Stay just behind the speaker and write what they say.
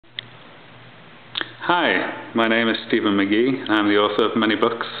Hi, my name is Stephen McGee. I'm the author of many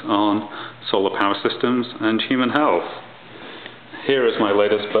books on solar power systems and human health. Here is my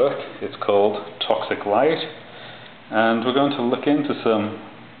latest book. It's called Toxic Light, and we're going to look into some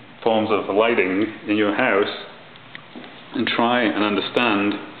forms of lighting in your house and try and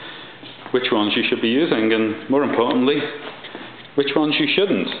understand which ones you should be using, and more importantly, which ones you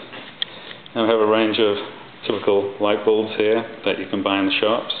shouldn't. And we have a range of typical light bulbs here that you can buy in the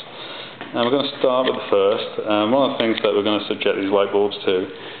shops. And we're going to start with the first. One of the things that we're going to subject these light bulbs to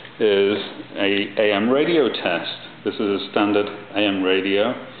is a AM radio test. This is a standard AM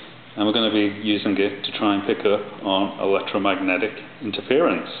radio, and we're going to be using it to try and pick up on electromagnetic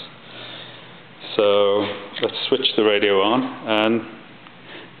interference. So let's switch the radio on and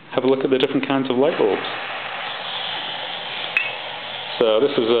have a look at the different kinds of light bulbs. So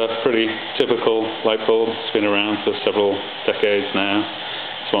this is a pretty typical light bulb. It's been around for several decades now.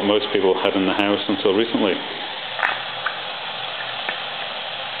 It's what most people had in the house until recently.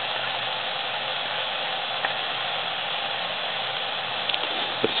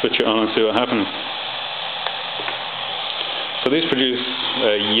 Let's switch it on and see what happens. So these produce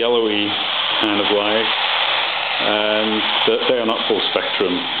a yellowy kind of light, and they are not full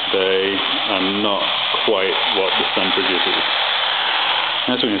spectrum. They are not quite what the sun produces.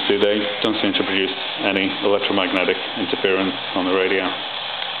 As we can see, they don't seem to produce any electromagnetic interference on the radio.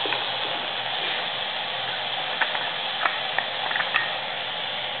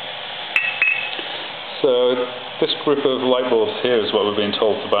 So this group of light bulbs here is what we're being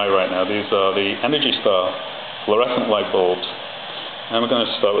told to buy right now. These are the Energy Star fluorescent light bulbs. And we're going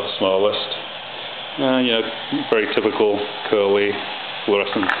to start with the smallest. Very typical curly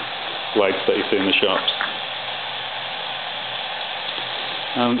fluorescent lights that you see in the shops.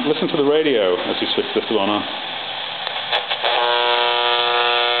 And listen to the radio as you switch this one on.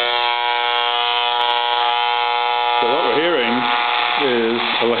 So what we're hearing is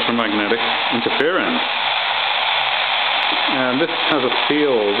electromagnetic interference. And this has a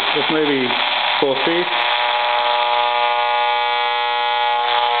field of maybe 4 feet.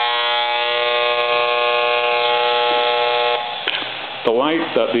 The light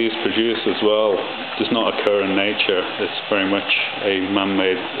that these produce as well does not occur in nature. It's very much a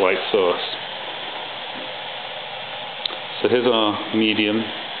man-made light source. So here's our medium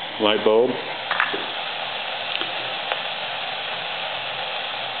light bulb.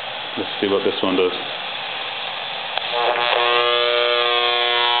 Let's see what this one does.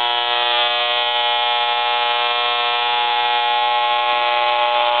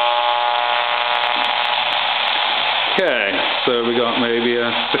 Okay, so we got maybe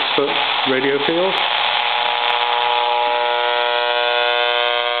a 6-foot radio field.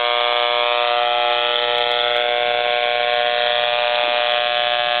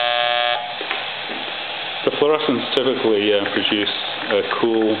 The fluorescents typically produce a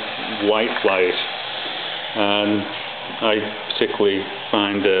cool white light, and I particularly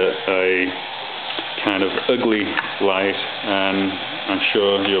find it a kind of ugly light, and I'm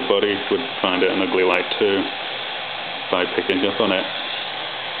sure your body would find it an ugly light too by picking up on it.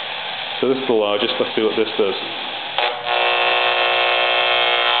 So this is the largest. Let's see what this does.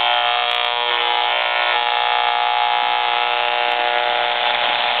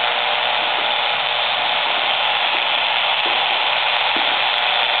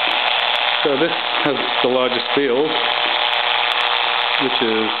 So this has the largest field, which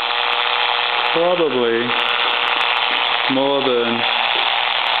is probably more than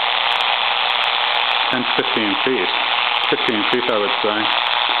 10 to 15 feet. 15 feet, I would say.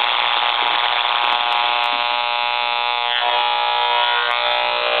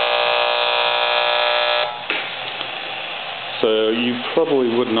 So you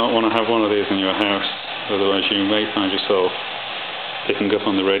probably would not want to have one of these in your house, otherwise you may find yourself picking up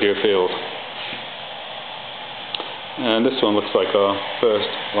on the radio field. And this one looks like our first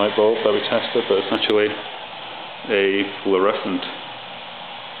light bulb that we tested, but it's actually a fluorescent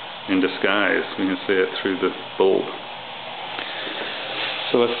in disguise. We can see it through the bulb.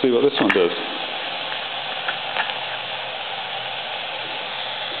 So let's see what this one does.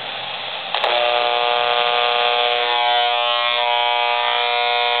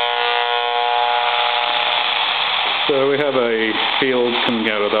 So we have a field coming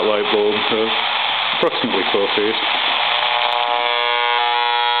out of that light bulb of approximately 4 feet.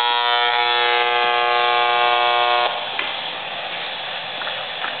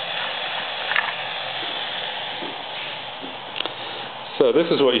 So this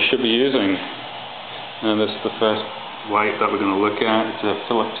is what you should be using, and this is the first light that we're going to look at. It's a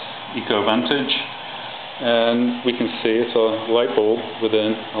Philips Eco Vantage, and we can see it's a light bulb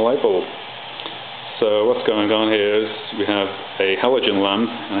within a light bulb. So what's going on here is we have a halogen lamp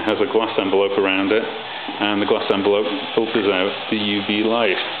and it has a glass envelope around it, and the glass envelope filters out the UV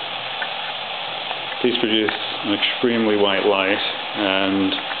light. These produce an extremely white light,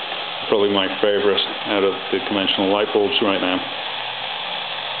 and probably my favourite out of the conventional light bulbs right now.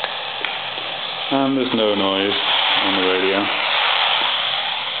 And there's no noise on the radio.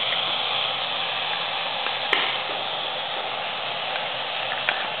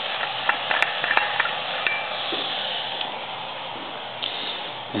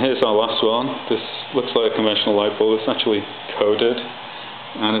 And here's our last one. This looks like a conventional light bulb. It's actually coded,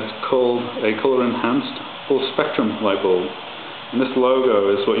 and it's called a colour-enhanced full-spectrum light bulb. And this logo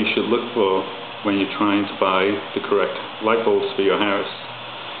is what you should look for when you're trying to buy the correct light bulbs for your house.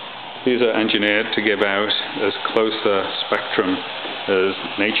 These are engineered to give out as close a spectrum as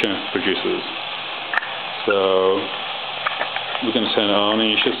nature produces. So we're going to turn it on,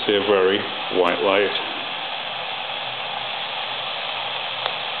 and you should see a very white light.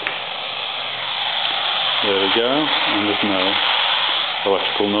 There we go, and there's no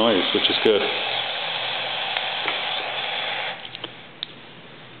electrical noise, which is good.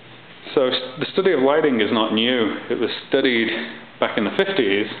 So the study of lighting is not new. It was studied back in the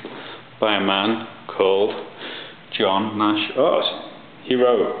 50s by a man called John Nash Ott. He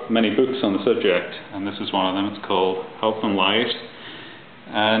wrote many books on the subject, and this is one of them. It's called Health and Light,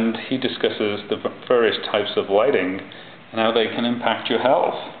 and he discusses the various types of lighting and how they can impact your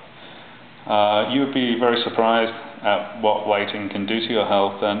health. You would be very surprised at what lighting can do to your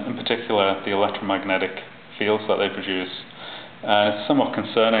health, and in particular the electromagnetic fields that they produce. It's somewhat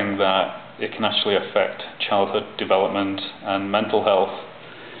concerning that it can actually affect childhood development and mental health.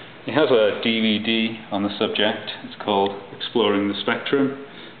 He has a DVD on the subject. It's called Exploring the Spectrum,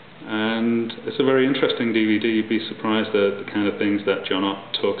 and it's a very interesting DVD. You'd be surprised at the kind of things that John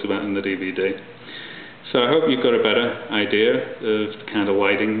Ott talks about in the DVD. So I hope you've got a better idea of the kind of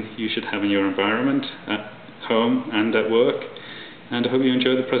lighting you should have in your environment, at home and at work, and I hope you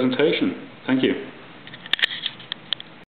enjoyed the presentation. Thank you.